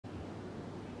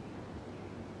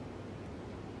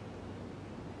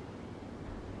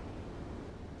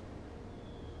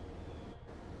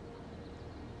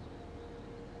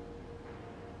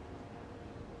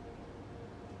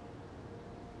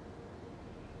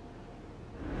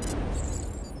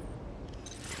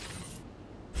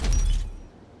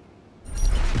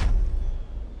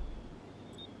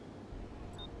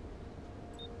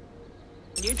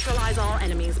Neutralize all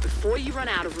enemies before you run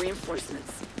out of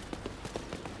reinforcements.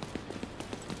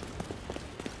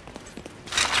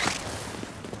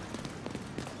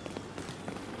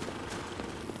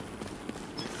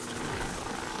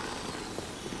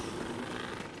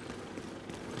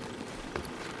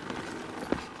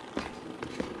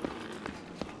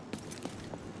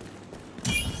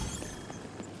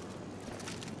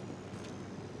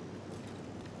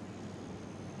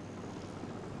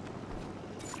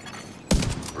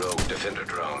 Rogue defender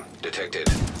drone detected.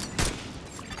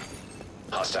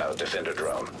 Hostile defender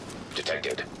drone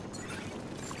detected.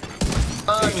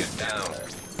 Agent down.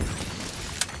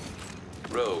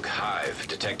 Rogue hive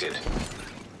detected.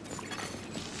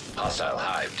 Hostile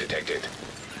hive detected.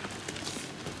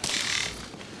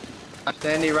 I'm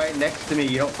standing right next to me.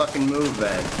 You don't fucking move,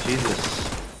 man. Jesus.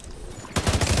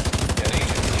 An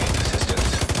agent needs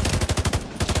assistance.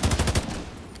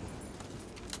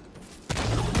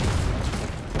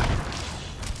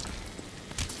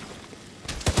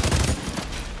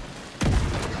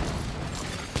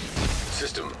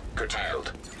 System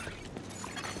curtailed.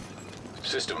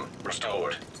 System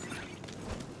restored.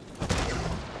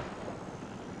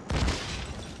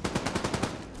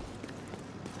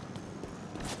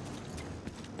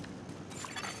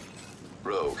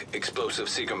 Rogue explosive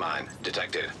seeker mine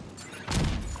detected.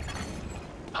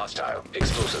 Hostile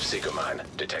explosive seeker mine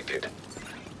detected.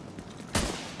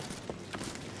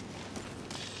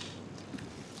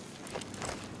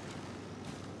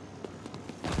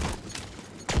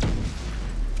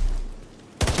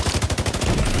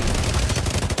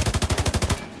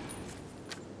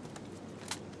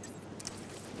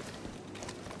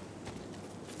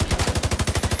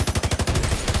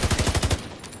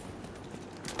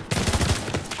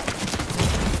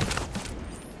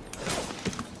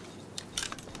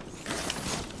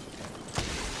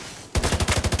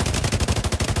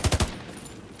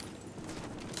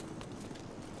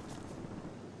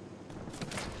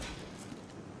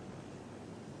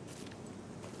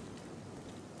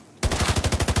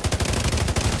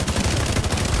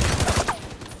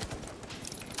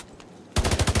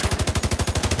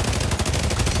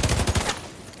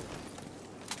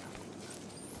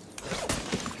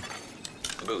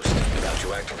 Boost about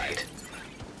to activate.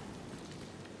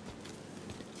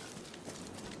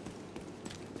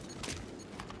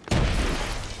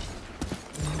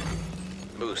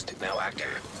 Boost now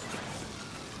active.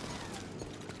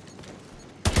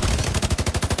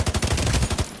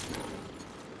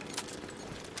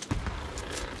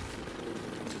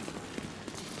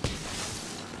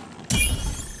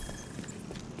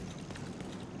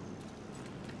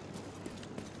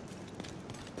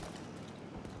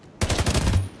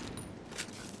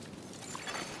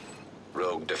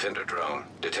 Rogue defender drone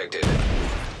detected.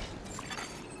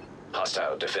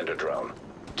 Hostile defender drone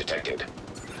detected.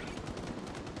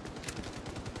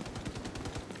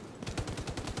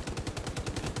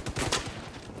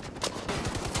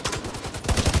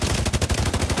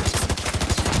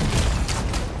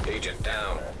 Agent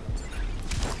down.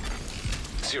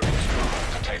 Serious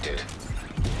trauma detected.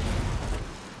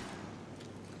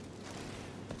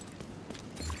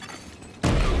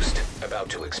 Boost about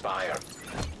to expire.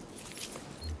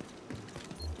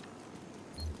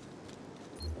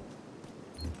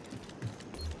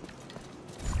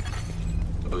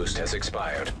 Boost has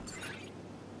expired.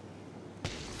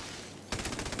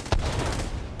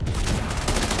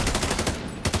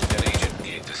 An agent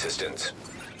needs assistance.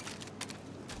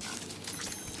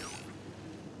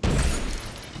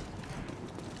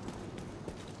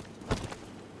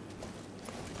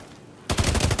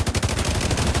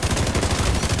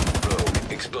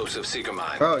 Rogue explosive seeker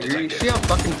mine. Bro, detected. you see how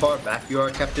fucking far back you are,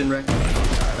 Captain Rick?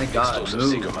 My God, Explosive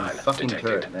move. seeker mine Fucking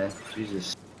detected. turret, man.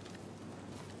 Jesus.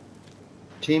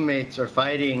 Teammates are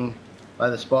fighting by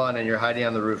the spawn and you're hiding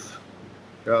on the roof.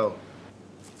 Go.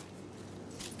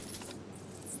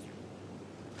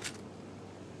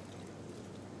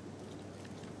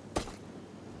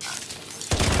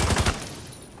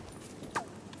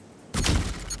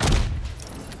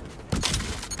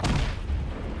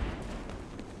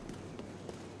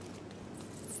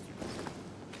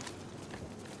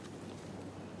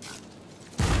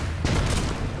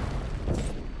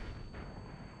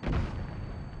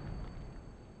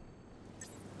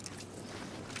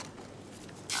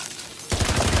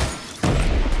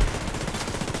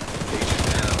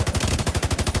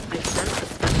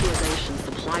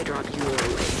 Supply drop your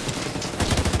way.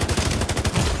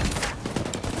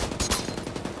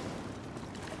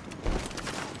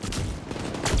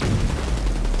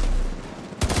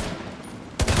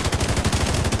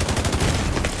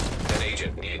 An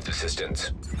agent needs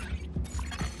assistance.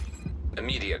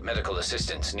 Immediate medical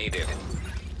assistance needed.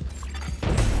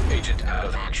 Agent out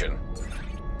of action.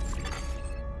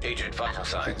 Agent vital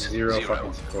signs. Zero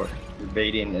fucking support. You're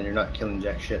baiting and you're not killing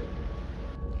jack shit.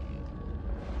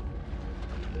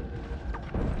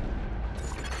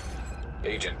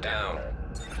 Agent down.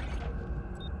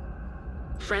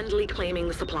 Friendly claiming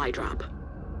the supply drop.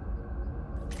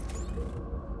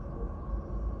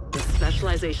 The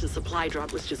specialization supply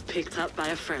drop was just picked up by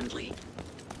a friendly.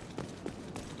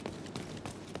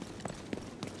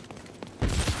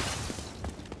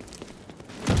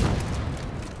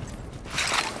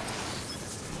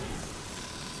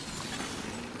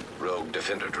 Rogue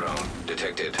defender drone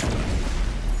detected.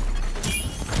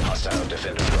 Hostile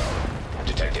defender drone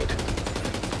detected.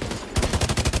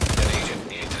 An agent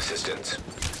needs assistance.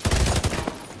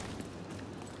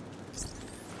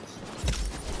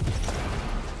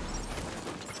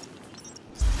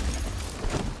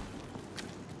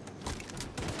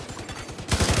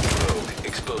 Rogue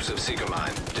explosive seeker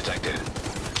mine detected.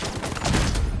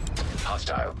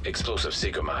 Hostile explosive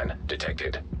seeker mine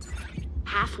detected.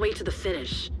 Halfway to the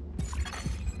finish.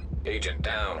 Agent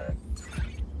down.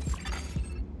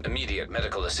 Immediate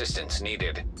medical assistance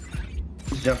needed.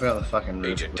 He's jumping on the fucking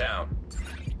roof. Agent down.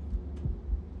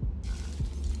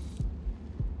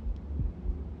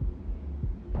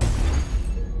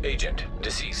 Agent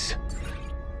deceased.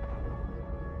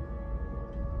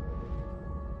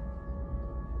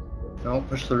 Don't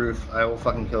push the roof. I will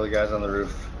fucking kill the guys on the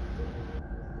roof.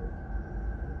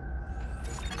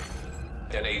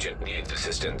 An agent needs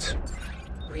assistance.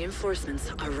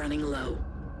 Reinforcements are running low.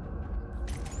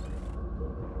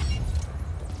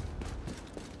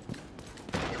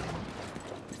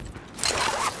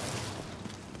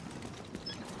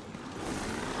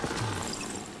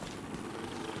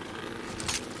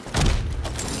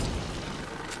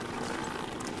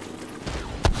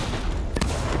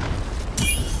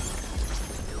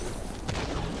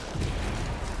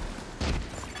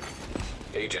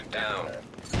 Agent down.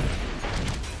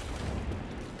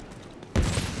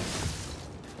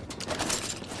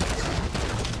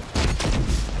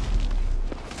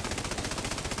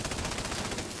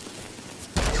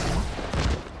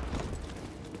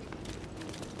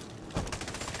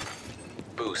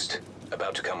 Boost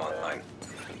about to come online.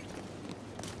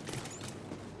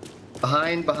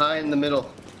 Behind the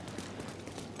middle.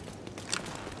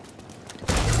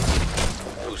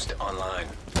 Boost online.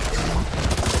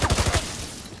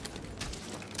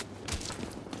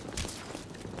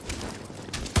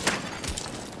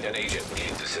 An agent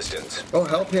needs assistance. Oh,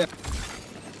 help him.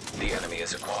 The enemy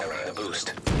is acquiring the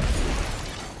boost.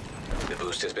 The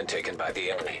boost has been taken by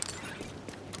the enemy.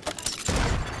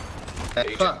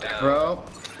 Agent Fuck, down. bro.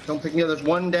 Don't pick me up. There's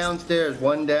one downstairs.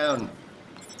 One down.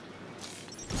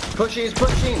 Pushing, he's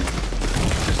pushing.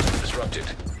 System disrupted.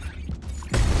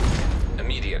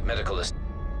 Immediate medical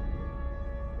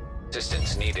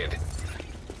assistance needed.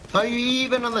 How are you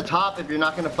even on the top if you're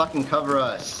not gonna fucking cover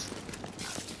us?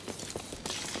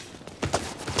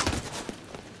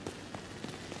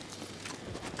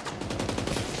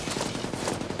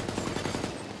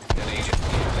 An agent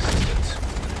needs assistance.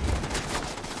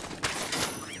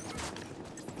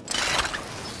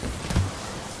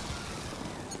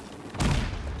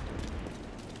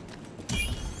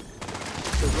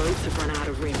 The roads have run out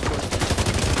of reinforcements.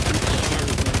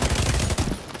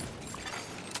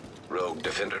 Rogue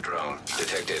defender drone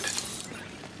detected.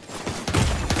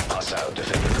 Hostile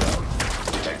defender drone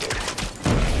detected.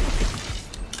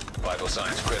 Vital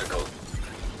signs critical.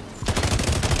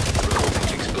 Rogue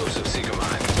explosive seeker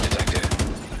mine detected.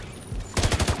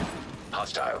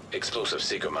 Hostile explosive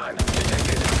seeker mine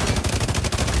detected.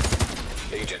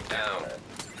 Agent down.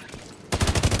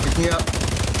 Pick me up.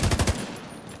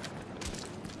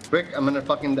 Quick, I'm gonna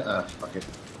fucking fuck it.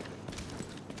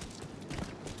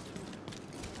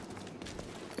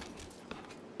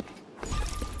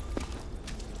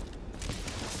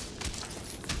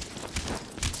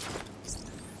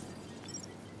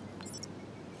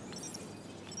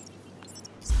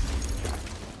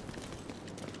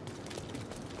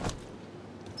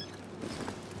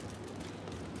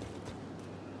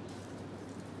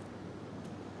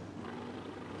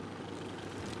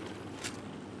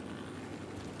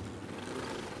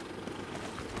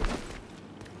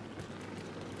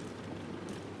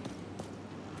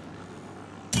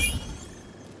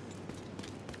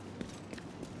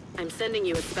 I'm sending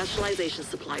you a specialization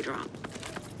supply drop.